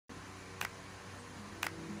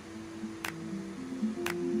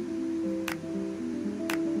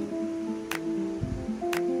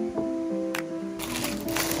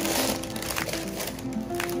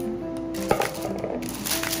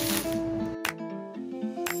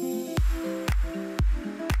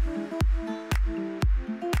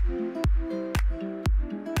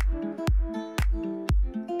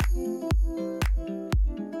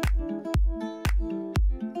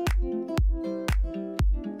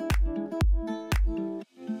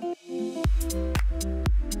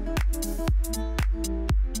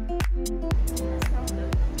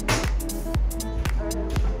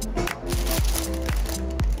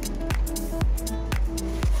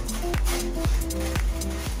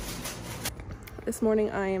This morning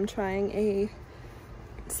I am trying a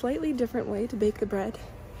slightly different way to bake the bread.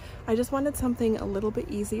 I just wanted something a little bit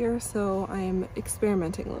easier, so I'm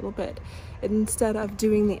experimenting a little bit. Instead of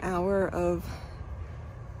doing the hour of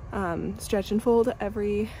stretch and fold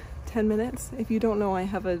every 10 minutes. If you don't know, I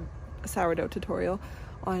have a sourdough tutorial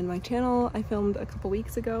on my channel I filmed a couple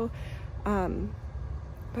weeks ago. But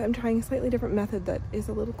I'm trying a slightly different method that is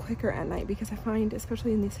a little quicker at night, because I find,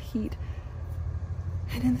 especially in this heat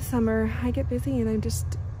and in the summer, I get busy and I just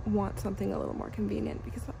want something a little more convenient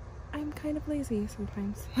because I'm kind of lazy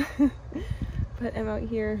sometimes. But I'm out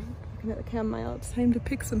here looking at the chamomile. It's time to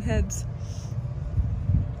pick some heads.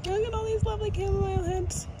 Look at all these lovely chamomile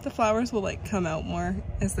heads. The flowers will like come out more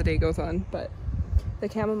as the day goes on, but the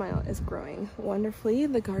chamomile is growing wonderfully.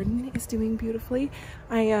 The garden is doing beautifully.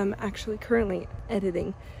 I am actually currently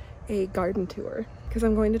editing a garden tour because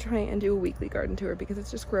I'm going to try and do a weekly garden tour because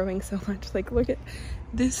it's just growing so much. Like, look at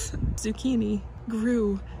this zucchini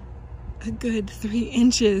grew a good 3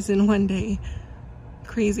 inches in one day.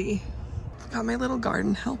 Crazy. Got my little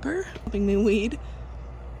garden helper helping me weed.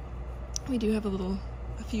 We do have a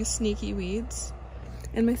few sneaky weeds.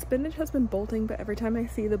 And my spinach has been bolting, but every time I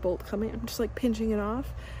see the bolt coming, I'm just like pinching it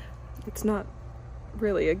off. It's not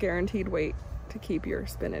really a guaranteed way to keep your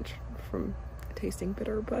spinach from tasting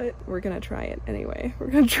bitter, but we're gonna try it anyway. We're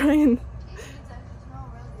gonna try and...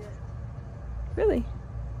 Really?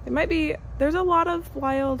 It might be... There's a lot of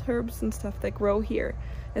wild herbs and stuff that grow here,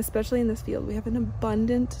 especially in this field. We have an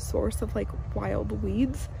abundant source of like wild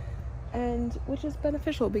weeds, and which is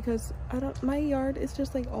beneficial because my yard is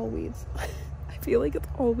just like all weeds. I feel like it's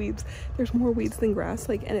all weeds. There's more weeds than grass,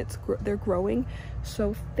 like, and they're growing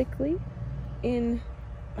so thickly in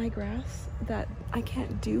my grass that I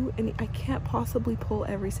can't possibly pull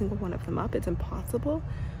every single one of them up. It's impossible.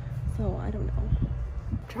 So I don't know.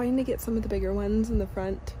 I'm trying to get some of the bigger ones in the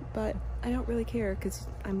front, but I don't really care because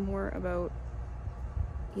I'm more about,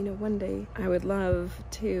 you know, one day I would love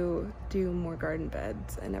to do more garden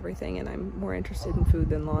beds and everything, and I'm more interested in food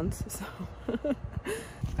than lawns, so.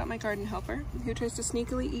 Got my garden helper who tries to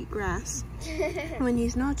sneakily eat grass when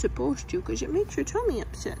he's not supposed to because it makes your tummy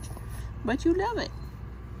upset, but you love it.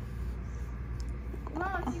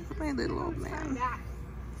 Oh, my little old man.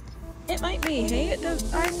 It might be, hey? It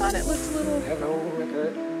does. I thought it looked a little... I have no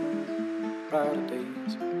record, proud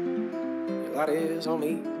days. Your light is on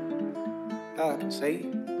me, I can say.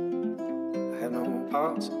 I have no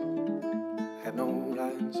parts, I have no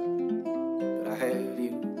lines, but I have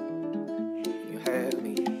you. You have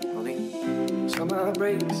me, honey. Summer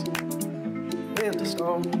breaks, winter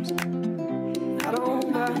storms. I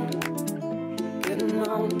don't mind getting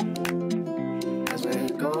on as we're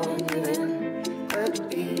going in. Let it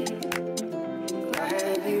be. I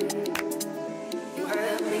have you. You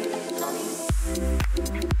have me, honey.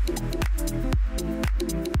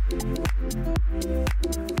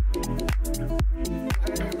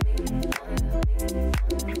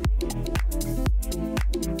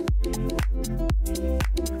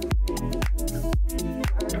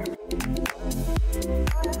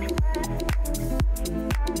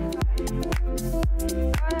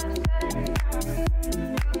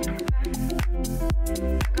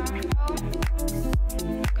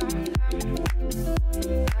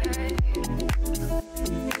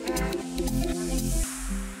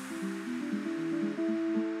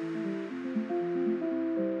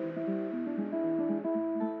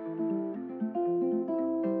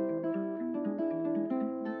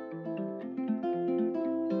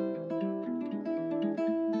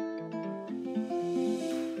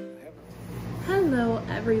 Hello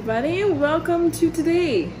everybody, welcome to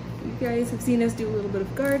today. You guys have seen us do a little bit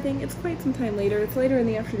of gardening. It's quite some time later. It's later in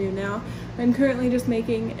the afternoon now. I'm currently just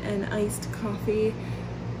making an iced coffee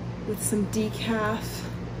with some decaf.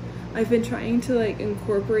 I've been trying to like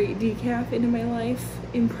incorporate decaf into my life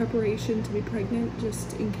in preparation to be pregnant,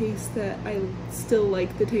 just in case that I still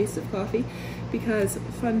like the taste of coffee, because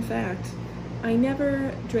fun fact, I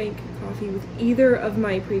never drank coffee with either of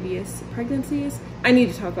my previous pregnancies. I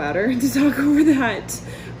need to talk louder to talk over that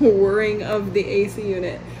whirring of the AC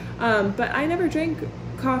unit. But I never drank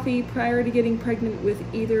coffee prior to getting pregnant with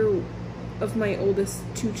either of my oldest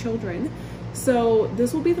 2 children. So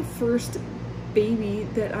this will be the first baby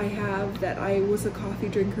that I have that I was a coffee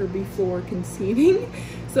drinker before conceiving.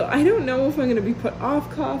 So I don't know if I'm gonna be put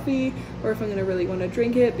off coffee or if I'm gonna really wanna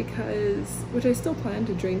drink it, because, which I still plan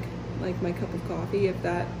to drink like my cup of coffee if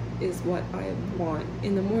that is what I want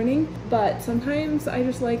in the morning. But sometimes I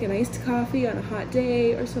just like an iced coffee on a hot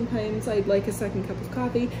day, or sometimes I'd like a second cup of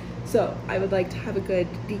coffee. So I would like to have a good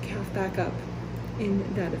decaf backup in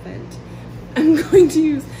that event. I'm going to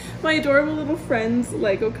use my adorable little Friends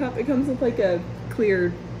Lego cup. It comes with like a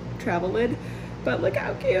clear travel lid, but look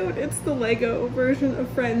how cute. It's the Lego version of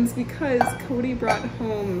Friends because Cody brought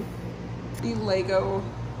home the Lego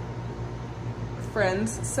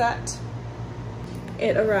Friends set.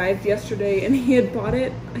 It arrived yesterday and he had bought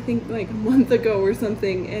it, I think like a month ago or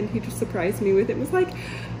something, and he just surprised me with it. It was like,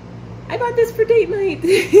 I bought this for date night,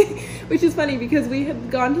 which is funny because we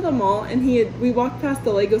had gone to the mall and we walked past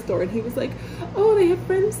the Lego store and he was like, oh, they have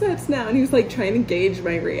Friends sets now. And he was like trying to gauge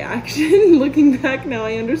my reaction. Looking back now,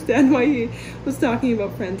 I understand why he was talking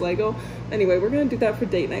about Friends Lego. Anyway, we're gonna do that for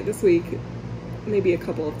date night this week. Maybe a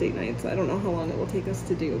couple of date nights. I don't know how long it will take us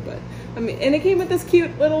to do, but I mean, and it came with this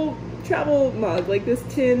cute little travel mug, like this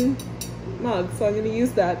tin mug, so I'm gonna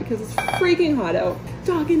use that because it's freaking hot out.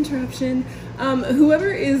 Dog interruption.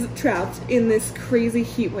 Whoever is trapped in this crazy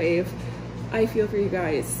heat wave, I feel for you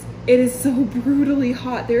guys. It is so brutally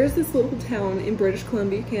hot. There is this little town in British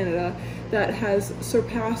Columbia, Canada that has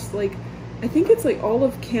surpassed, like, I think it's like all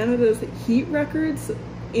of Canada's heat records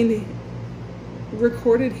in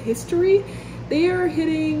recorded history. They are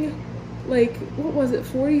hitting, like, what was it,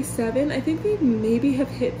 47? I think they maybe have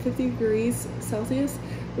hit 50 degrees Celsius,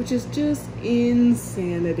 which is just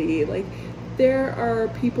insanity. Like, there are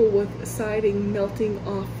people with siding melting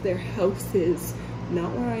off their houses.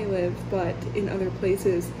 Not where I live, but in other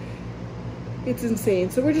places. It's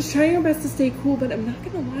insane. So we're just trying our best to stay cool, but I'm not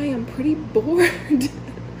gonna lie, I'm pretty bored.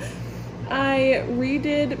 I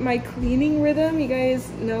redid my cleaning rhythm. You guys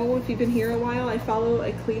know, if you've been here a while, I follow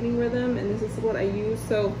a cleaning rhythm and this is what I use.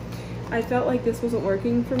 So I felt like this wasn't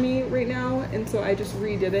working for me right now, and so I just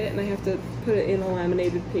redid it, and I have to put it in a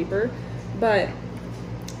laminated paper. But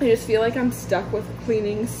I just feel like I'm stuck with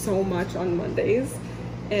cleaning so much on Mondays,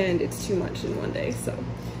 and it's too much in one day. So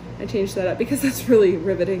I changed that up because that's really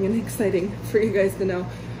riveting and exciting for you guys to know.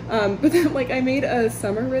 But then, like, I made a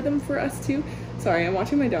summer rhythm for us too. Sorry, I'm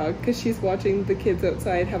watching my dog because she's watching the kids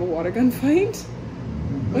outside have a water gun fight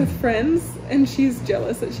with friends, and she's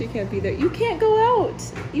jealous that she can't be there. You can't go out.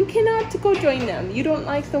 You cannot go join them. You don't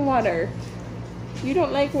like the water. You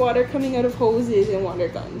don't like water coming out of hoses and water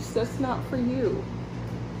guns. That's not for you.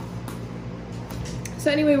 So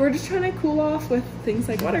anyway, we're just trying to cool off with things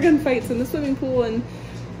like water gun fights and the swimming pool and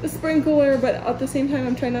the sprinkler, but at the same time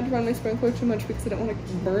I'm trying not to run my sprinkler too much because I don't want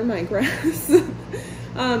to burn my grass.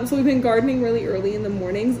 So we've been gardening really early in the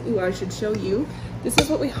mornings. Ooh, I should show you. This is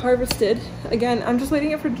what we harvested. Again, I'm just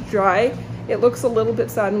waiting it for it to dry. It looks a little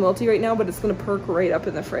bit sad and wilty right now, but it's gonna perk right up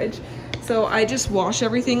in the fridge. So I just wash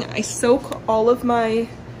everything. I soak all of my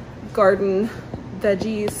garden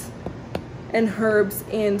veggies and herbs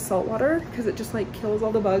in salt water because it just like kills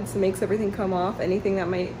all the bugs and makes everything come off, anything that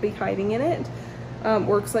might be hiding in it.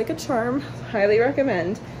 Works like a charm, highly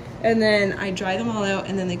recommend. And then I dry them all out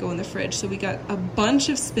and then they go in the fridge. So we got a bunch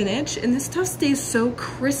of spinach, and this stuff stays so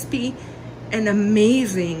crispy and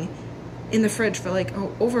amazing in the fridge for like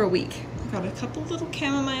over a week. I got a couple little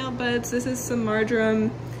chamomile buds. This is some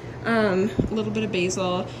marjoram, a little bit of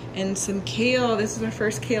basil, and some kale. This is our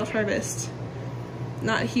first kale harvest.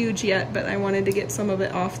 Not huge yet, but I wanted to get some of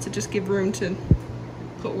it off to just give room to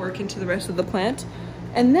put work into the rest of the plant.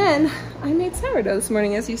 And then I made sourdough this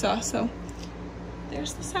morning, as you saw, so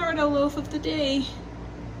there's the sourdough loaf of the day.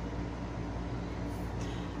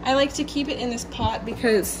 I like to keep it in this pot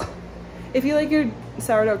because if you like your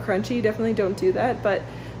sourdough crunchy, definitely don't do that, but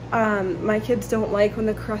my kids don't like when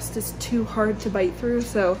the crust is too hard to bite through,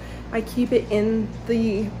 so I keep it in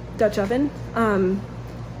the Dutch oven, and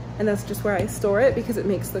that's just where I store it because it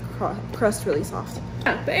makes the crust really soft.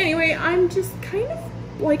 Yeah, but anyway, I'm just kind of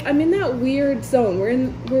like, I'm in that weird zone.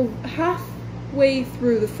 We're halfway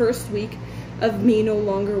through the first week of me no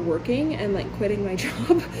longer working and like quitting my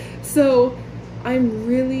job. So I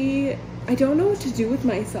don't know what to do with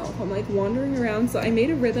myself. I'm like wandering around. So I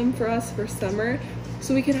made a rhythm for us for summer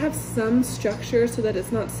so we could have some structure so that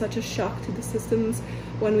it's not such a shock to the systems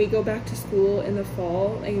when we go back to school in the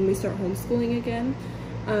fall and we start homeschooling again.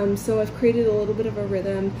 So I've created a little bit of a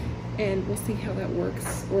rhythm, and we'll see how that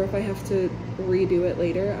works, or if I have to redo it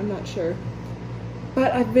later, I'm not sure.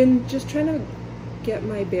 But I've been just trying to get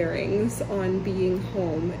my bearings on being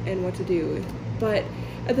home and what to do. But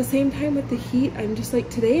at the same time with the heat, I'm just like,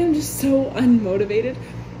 today I'm just so unmotivated.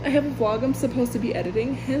 I have a vlog I'm supposed to be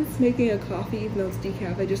editing, hence making a coffee, even though it's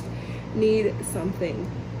decaf. I just need something.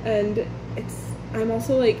 And I'm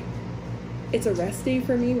also like, it's a rest day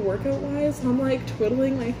for me workout wise, so I'm like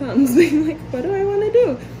twiddling my thumbs being like, what do I want to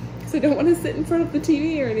do? Because I don't want to sit in front of the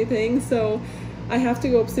TV or anything, so I have to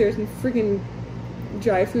go upstairs and freaking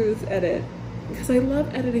drive through this edit because I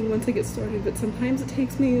love editing once I get started, but sometimes it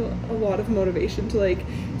takes me a lot of motivation to like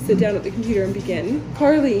sit down at the computer and begin.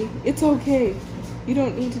 Carly, it's okay. You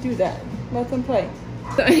don't need to do that. Let them play.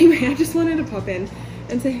 So anyway, I just wanted to pop in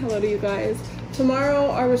and say hello to you guys.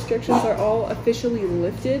 Tomorrow, our restrictions are all officially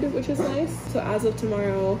lifted, which is nice. So as of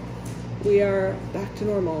tomorrow, we are back to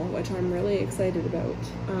normal, which I'm really excited about.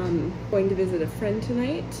 Going to visit a friend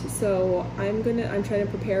tonight, so I'm trying to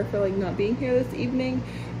prepare for like not being here this evening.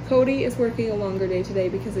 Cody is working a longer day today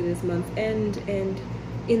because it is month end, and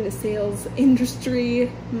in the sales industry,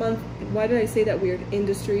 why did I say that weird?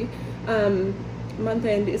 Industry. Month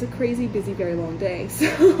end is a crazy busy, very long day.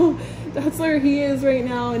 So that's where he is right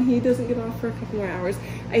now, and he doesn't get off for a couple more hours.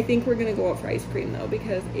 I think we're gonna go out for ice cream though,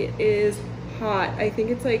 because it is hot. I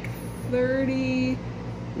think it's like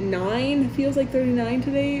 39, feels like 39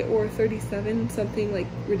 today, or 37, something like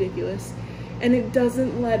ridiculous. And it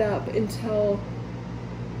doesn't let up until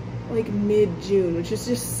like mid-June, which is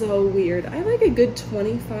just so weird. I like a good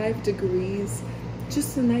 25 degrees,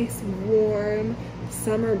 just a nice warm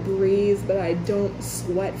summer breeze, but I don't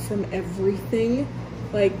sweat from everything.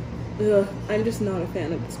 Like, ugh, I'm just not a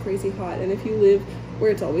fan of this crazy hot. And if you live where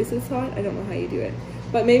it's always this hot, I don't know how you do it.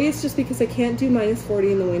 But maybe it's just because I can't do minus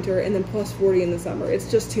 40 in the winter and then plus 40 in the summer. It's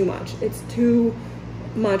just too much. It's too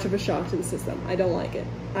much of a shock to the system. I don't like it.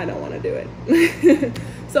 I don't want to do it.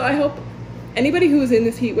 So I hope anybody who is in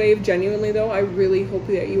this heat wave, genuinely though, I really hope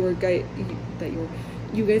that you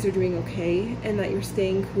guys are doing okay and that you're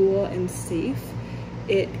staying cool and safe.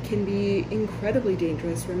 It can be incredibly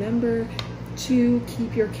dangerous. Remember to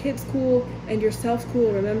keep your kids cool and yourself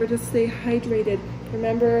cool. Remember to stay hydrated.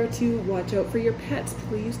 Remember to watch out for your pets.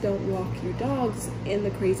 Please don't walk your dogs in the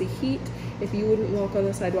crazy heat. If you wouldn't walk on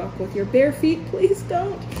the sidewalk with your bare feet, please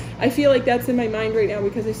don't. I feel like that's in my mind right now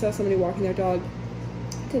because I saw somebody walking their dog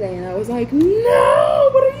today and I was like, no,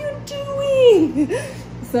 what are you doing?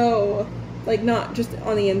 So, like, not just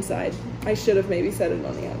on the inside. I should have maybe said it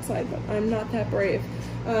on the outside, but I'm not that brave.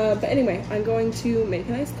 But anyway, I'm going to make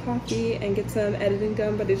a nice coffee and get some editing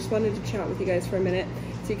done, but I just wanted to chat with you guys for a minute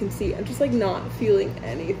so you can see I'm just like not feeling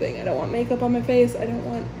anything. I don't want makeup on my face. I don't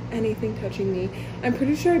want anything touching me. I'm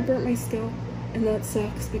pretty sure I burnt my scalp, and that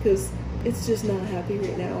sucks because it's just not happy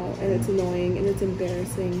right now, and it's annoying and it's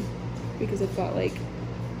embarrassing because I've got like,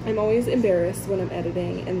 I'm always embarrassed when I'm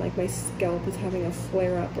editing and like my scalp is having a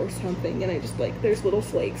flare up or something, and I just like, there's little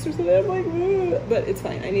flakes or something. I'm like, ugh. But it's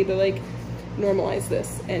fine. I need to like normalize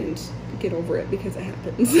this and get over it because it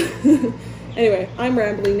happens. Anyway, I'm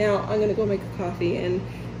rambling now. I'm gonna go make a coffee and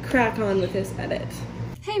crack on with this edit.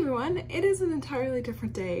 Hey everyone, it is an entirely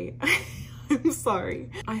different day. I'm sorry.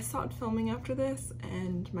 I stopped filming after this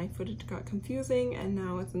and my footage got confusing, and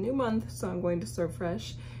now it's a new month, so I'm going to start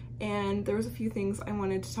fresh. And there was a few things I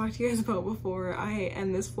wanted to talk to you guys about before I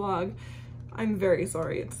end this vlog. I'm very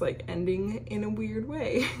sorry it's like ending in a weird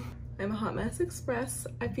way. I'm a hot mess express.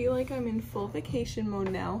 I feel like I'm in full vacation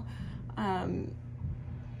mode now.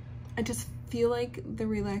 I just feel like the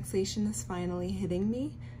relaxation is finally hitting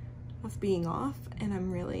me of being off, and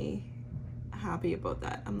I'm really happy about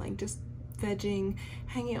that. I'm like just vegging,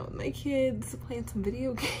 hanging out with my kids, playing some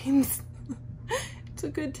video games. It's a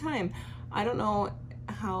good time. I don't know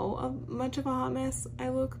how much of a hot mess I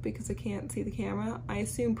look because I can't see the camera. I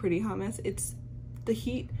assume pretty hot mess. It's the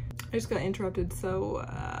heat. I just got interrupted, so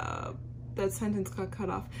that sentence got cut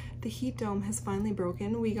off. The heat dome has finally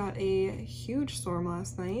broken. We got a huge storm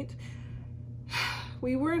last night.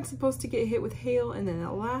 We weren't supposed to get hit with hail, and then at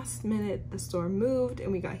the last minute the storm moved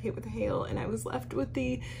and we got hit with hail, and I was left with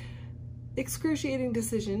the excruciating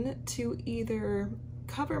decision to either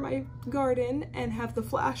cover my garden and have the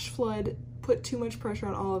flash flood put too much pressure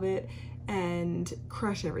on all of it and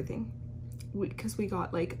crush everything, because we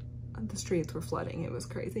got like, the streets were flooding. It was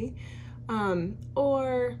crazy.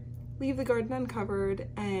 Or leave the garden uncovered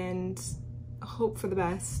and hope for the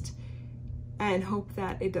best and hope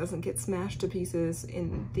that it doesn't get smashed to pieces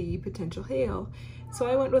in the potential hail. So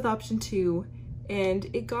I went with option 2, and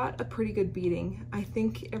it got a pretty good beating. I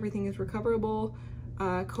think everything is recoverable.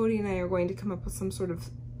 Cody and I are going to come up with some sort of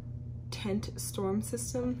tent storm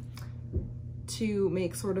system to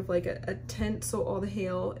make sort of like a tent, so all the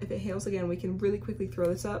hail, if it hails again, we can really quickly throw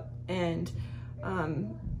this up and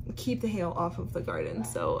keep the hail off of the garden.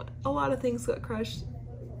 So a lot of things got crushed.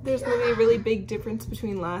 There's gonna be a really big difference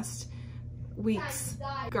between last week's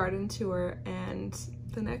garden tour and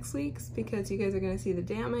the next week's, because you guys are gonna see the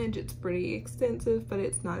damage. It's pretty extensive, but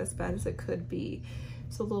it's not as bad as it could be.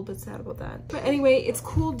 So a little bit sad about that. But anyway, it's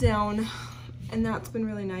cooled down, and that's been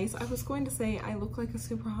really nice. I was going to say I look like a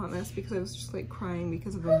super hot mess because I was just like crying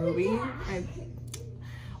because of a movie.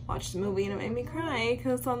 watched a movie and it made me cry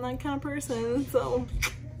because I'm that kind of person. So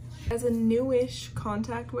as a newish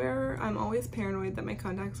contact wearer, I'm always paranoid that my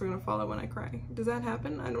contacts are gonna fall out when I cry. Does that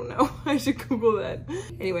happen? I don't know. I should Google that.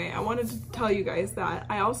 Anyway, I wanted to tell you guys that.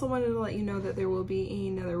 I also wanted to let you know that there will be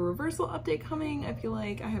another reversal update coming. I feel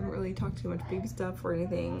like I haven't really talked too much baby stuff or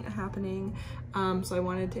anything happening. So I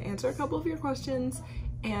wanted to answer a couple of your questions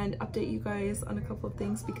and update you guys on a couple of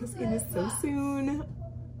things because it is so soon.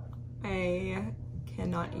 I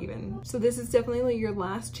cannot even. So this is definitely like your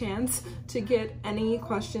last chance to get any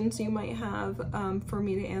questions you might have for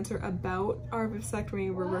me to answer about our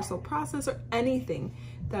vasectomy reversal process or anything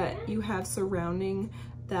that you have surrounding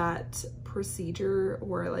that procedure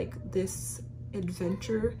or like this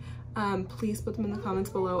adventure. Please put them in the comments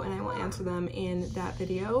below and I will answer them in that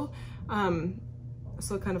video.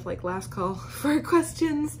 So kind of like last call for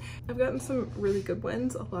questions. I've gotten some really good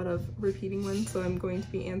ones, a lot of repeating ones, so I'm going to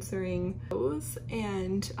be answering those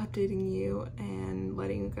and updating you and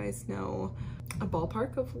letting you guys know a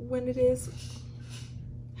ballpark of when it is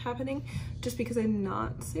happening, just because I'm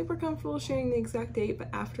not super comfortable sharing the exact date, but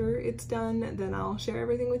after it's done, then I'll share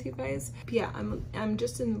everything with you guys. But yeah, I'm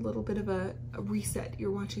just in a little bit of a reset. You're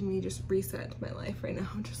watching me just reset my life right now.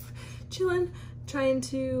 I'm just chilling, trying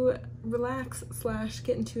to relax /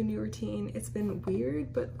 get into a new routine. It's been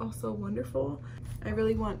weird, but also wonderful. I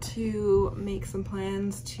really want to make some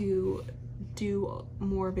plans to do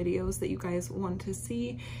more videos that you guys want to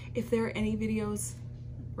see. If there are any videos,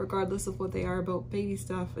 regardless of what they are, about baby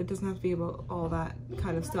stuff, it doesn't have to be about all that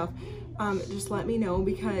kind of stuff, just let me know,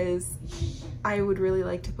 because I would really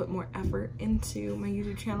like to put more effort into my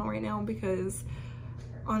YouTube channel right now, because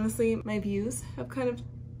honestly my views have kind of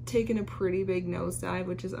taken a pretty big nosedive,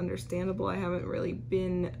 which is understandable. I haven't really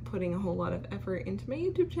been putting a whole lot of effort into my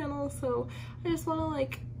YouTube channel, so I just want to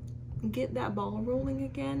like get that ball rolling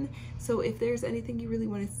again. So if there's anything you really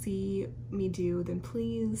want to see me do, then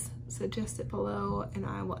please suggest it below and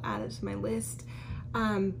I will add it to my list.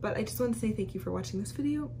 But I just want to say thank you for watching this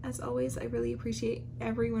video. As always, I really appreciate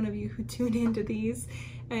every one of you who tune into these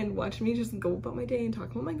and watch me just go about my day and talk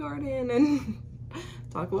about my garden and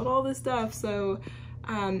talk about all this stuff. So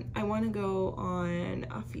I want to go on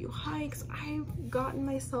a few hikes. I've gotten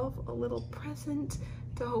myself a little present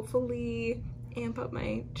to hopefully amp up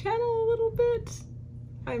my channel a little bit.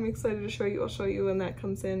 I'm excited to show you. I'll show you when that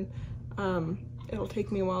comes in. It'll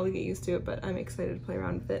take me a while to get used to it, but I'm excited to play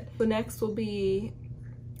around with it. So next will be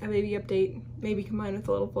a baby update, maybe combined with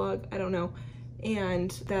a little vlog, I don't know,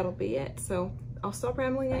 and that'll be it. So I'll stop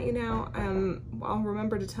rambling at you now. I'll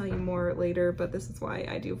remember to tell you more later, but this is why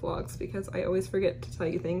I do vlogs, because I always forget to tell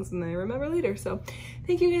you things and then I remember later. So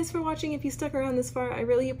thank you guys for watching. If you stuck around this far, I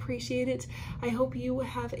really appreciate it. I hope you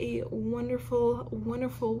have a wonderful,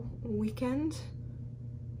 wonderful weekend.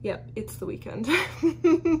 Yep, it's the weekend.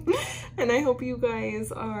 And I hope you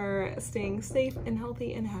guys are staying safe and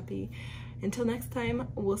healthy and happy. Until next time,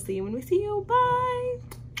 we'll see you when we see you. Bye!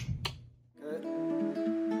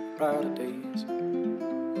 Brighter days,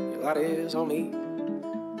 your light is on me.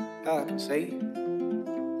 I can say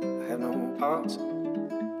I have no parts,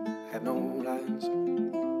 I have no lines,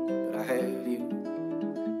 but I have you,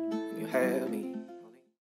 and you have me.